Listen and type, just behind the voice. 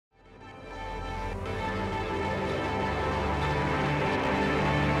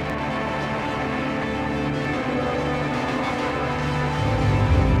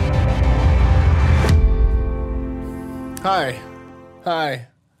Hi. Hi.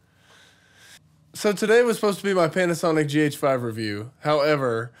 So today was supposed to be my Panasonic GH5 review.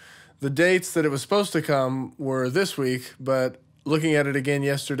 However, the dates that it was supposed to come were this week, but looking at it again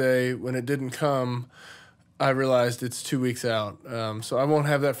yesterday when it didn't come, I realized it's 2 weeks out. So I won't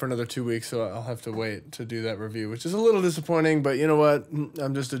have that for another 2 weeks, so I'll have to wait to do that review, which is a little disappointing, but you know what?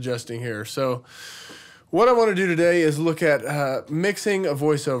 I'm just adjusting here. So what I want to do today is look at mixing a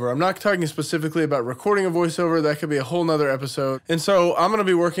voiceover. I'm not talking specifically about recording a voiceover. That could be a whole nother episode. And so I'm going to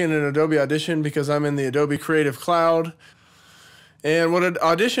be working in Adobe Audition because I'm in the Adobe Creative Cloud. And what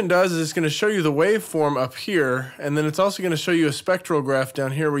Audition does is it's going to show you the waveform up here, and then it's also going to show you a spectral graph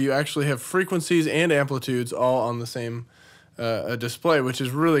down here where you actually have frequencies and amplitudes all on the same display, which is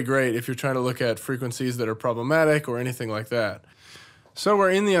really great if you're trying to look at frequencies that are problematic or anything like that. So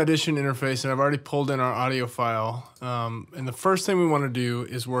we're in the Audition interface, and I've already pulled in our audio file. And the first thing we want to do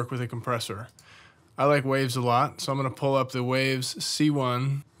is work with a compressor. I like waves a lot, so I'm going to pull up the Waves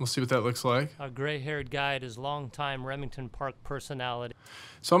C1. We'll see what that looks like. Our gray-haired guide is longtime Remington Park personality.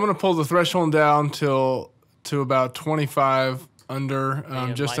 So I'm going to pull the threshold down to about 25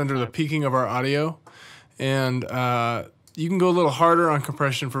 under, just under the peaking of our audio. And you can go a little harder on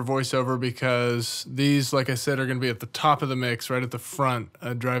compression for voiceover because these, like I said, are going to be at the top of the mix, right at the front,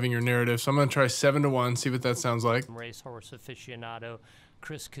 driving your narrative. So I'm going to try 7:1, see what that sounds like. Racehorse aficionado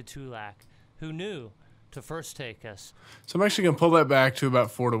Chris Katulak, who knew to first take us. So I'm actually going to pull that back to about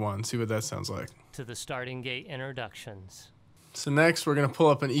 4:1, see what that sounds like. To the starting gate introductions. So next we're going to pull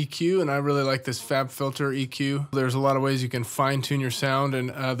up an EQ, and I really like this Fab Filter EQ. There's a lot of ways you can fine-tune your sound, and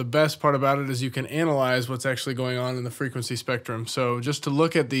the best part about it is you can analyze what's actually going on in the frequency spectrum. So just to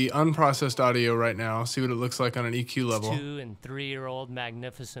look at the unprocessed audio right now, see what it looks like on an EQ level. 2- and 3-year-old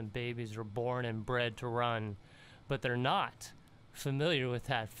magnificent babies are born and bred to run, but they're not familiar with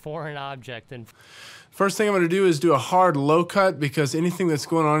that foreign object. And first thing I'm going to do is do a hard low cut because anything that's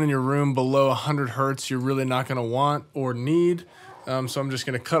going on in your room below 100 hertz you're really not going to want or need. So I'm just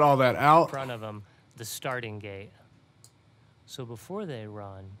going to cut all that out. In front of them, the starting gate. So before they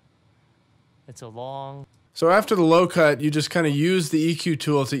run, it's a long... So after the low cut, you just kind of use the EQ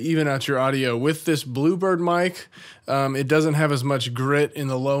tool to even out your audio. With this Bluebird mic, it doesn't have as much grit in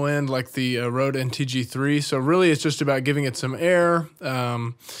the low end like the Rode NTG3. So really it's just about giving it some air,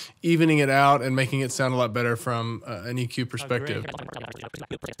 evening it out, and making it sound a lot better from an EQ perspective.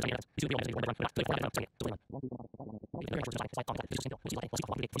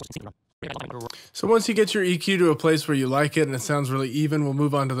 So once you get your EQ to a place where you like it and it sounds really even, we'll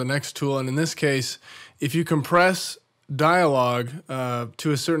move on to the next tool. And in this case, if you compress dialogue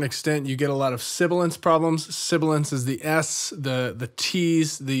to a certain extent, you get a lot of sibilance problems. Sibilance is the S, the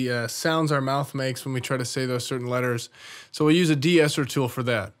T's, the sounds our mouth makes when we try to say those certain letters. So we'll use a de-esser tool for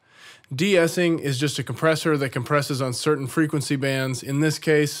that. De-essing is just a compressor that compresses on certain frequency bands. In this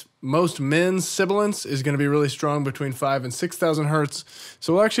case, most men's sibilance is going to be really strong between 5,000 and 6,000 hertz.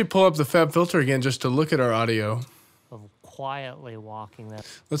 So we'll actually pull up the Fab Filter again just to look at our audio. Of quietly walking that.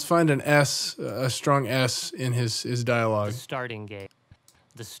 Let's find an S, a strong S in his dialogue. The starting gate.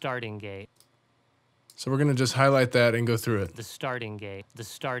 The starting gate. So we're going to just highlight that and go through it. The starting gate, the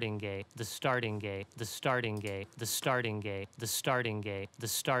starting gate, the starting gate, the starting gate, the starting gate, the starting gate, the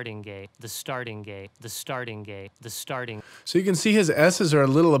starting gate, the starting gate, the starting gate, the starting. So you can see his S's are a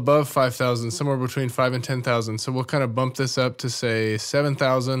little above 5,000, somewhere between 5,000 and 10,000. So we'll kind of bump this up to say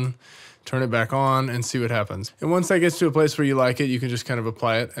 7,000, turn it back on, and see what happens. And once that gets to a place where you like it, you can just kind of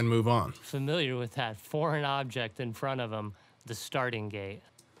apply it and move on. Familiar with that foreign object in front of him, the starting gate.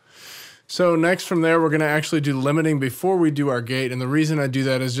 So next from there, we're going to actually do limiting before we do our gate. And the reason I do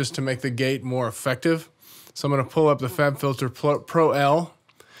that is just to make the gate more effective. So I'm going to pull up the Fab Filter Pro L,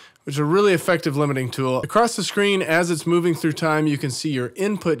 which is a really effective limiting tool. Across the screen, as it's moving through time, you can see your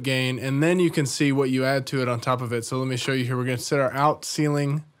input gain, and then you can see what you add to it on top of it. So let me show you here. We're going to set our out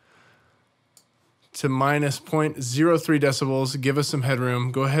ceiling to minus 0.03 decibels, give us some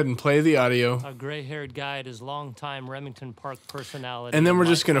headroom. Go ahead and play the audio. Our gray-haired guide is longtime Remington Park personality. And then we're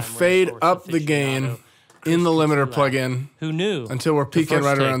just going to fade up the gain in the limiter plugin. Who knew? Until we're peaking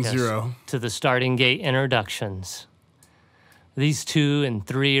right around 0. To the starting gate introductions. These 2- and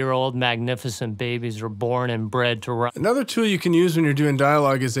 3-year-old magnificent babies are born and bred to run. Another tool you can use when you're doing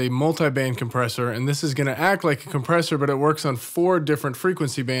dialogue is a multiband compressor, and this is going to act like a compressor, but it works on 4 different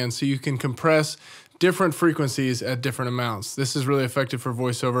frequency bands, so you can compress different frequencies at different amounts. This is really effective for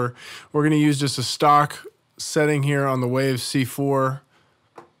voiceover. We're going to use just a stock setting here on the Waves C4.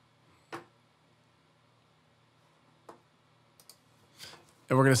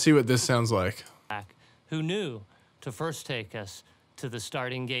 And we're going to see what this sounds like. Who knew to first take us to the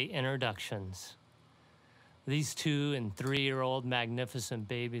starting gate introductions. These 2- and 3-year-old magnificent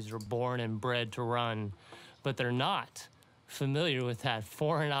babies are born and bred to run, but they're not familiar with that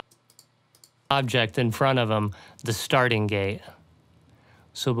foreign object in front of them, the starting gate.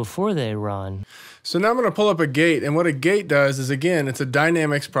 So before they run... So now I'm going to pull up a gate, and what a gate does is, again, it's a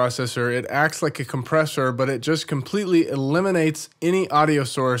dynamics processor. It acts like a compressor, but it just completely eliminates any audio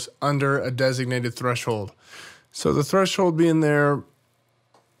source under a designated threshold. So the threshold being there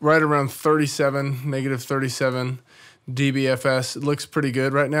right around 37, negative 37 dBFS, it looks pretty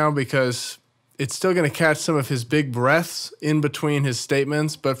good right now because it's still going to catch some of his big breaths in between his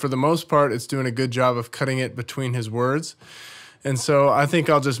statements, but for the most part, it's doing a good job of cutting it between his words. And so I think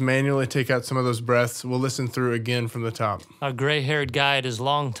I'll just manually take out some of those breaths. We'll listen through again from the top. A gray-haired guide is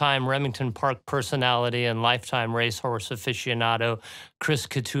longtime Remington Park personality and lifetime racehorse aficionado Chris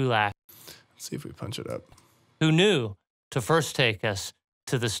Katulak. Let's see if we punch it up. Who knew to first take us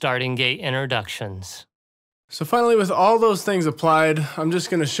to the starting gate introductions. So finally, with all those things applied, I'm just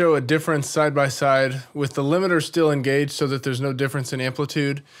going to show a difference side by side with the limiter still engaged so that there's no difference in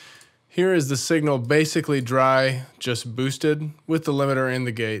amplitude. Here is the signal basically dry, just boosted, with the limiter in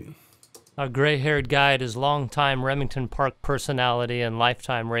the gate. A gray-haired guide is longtime Remington Park personality and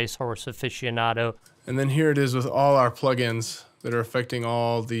lifetime racehorse aficionado. And then here it is with all our plugins that are affecting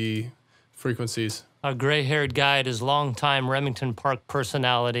all the frequencies. A gray-haired guide is longtime Remington Park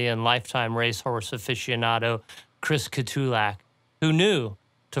personality and lifetime racehorse aficionado Chris Katulak, who knew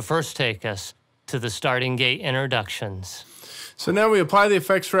to first take us to the starting gate introductions. So now we apply the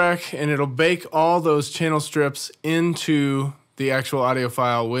effects rack, and it'll bake all those channel strips into the actual audio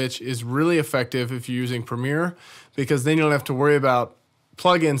file, which is really effective if you're using Premiere, because then you don't have to worry about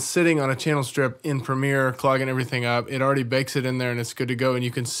plugins sitting on a channel strip in Premiere, clogging everything up. It already bakes it in there, and it's good to go. And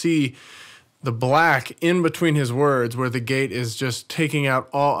you can see the black in between his words where the gate is just taking out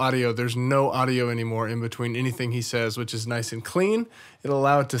all audio. There's no audio anymore in between anything he says, which is nice and clean. It'll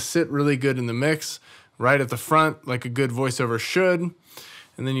allow it to sit really good in the mix, right at the front, like a good voiceover should.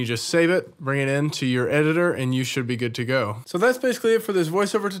 And then you just save it, bring it into your editor, and you should be good to go. So that's basically it for this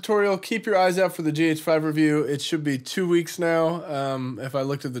voiceover tutorial. Keep your eyes out for the GH5 review. It should be 2 weeks now. If I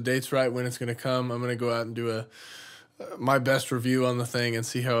looked at the dates right when it's going to come, I'm going to go out and do my best review on the thing and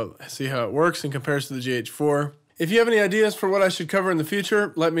see how it works and compares to the GH4. If you have any ideas for what I should cover in the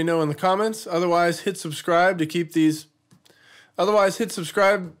future, let me know in the comments. Otherwise, hit subscribe to keep these. Otherwise, hit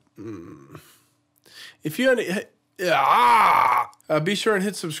subscribe. If you be sure and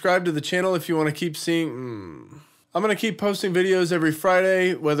hit subscribe to the channel if you want to keep seeing. I'm going to keep posting videos every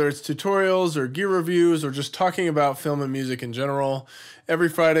Friday, whether it's tutorials or gear reviews or just talking about film and music in general. Every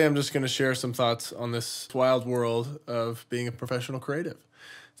Friday, I'm just going to share some thoughts on this wild world of being a professional creative.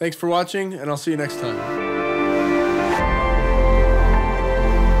 Thanks for watching, and I'll see you next time.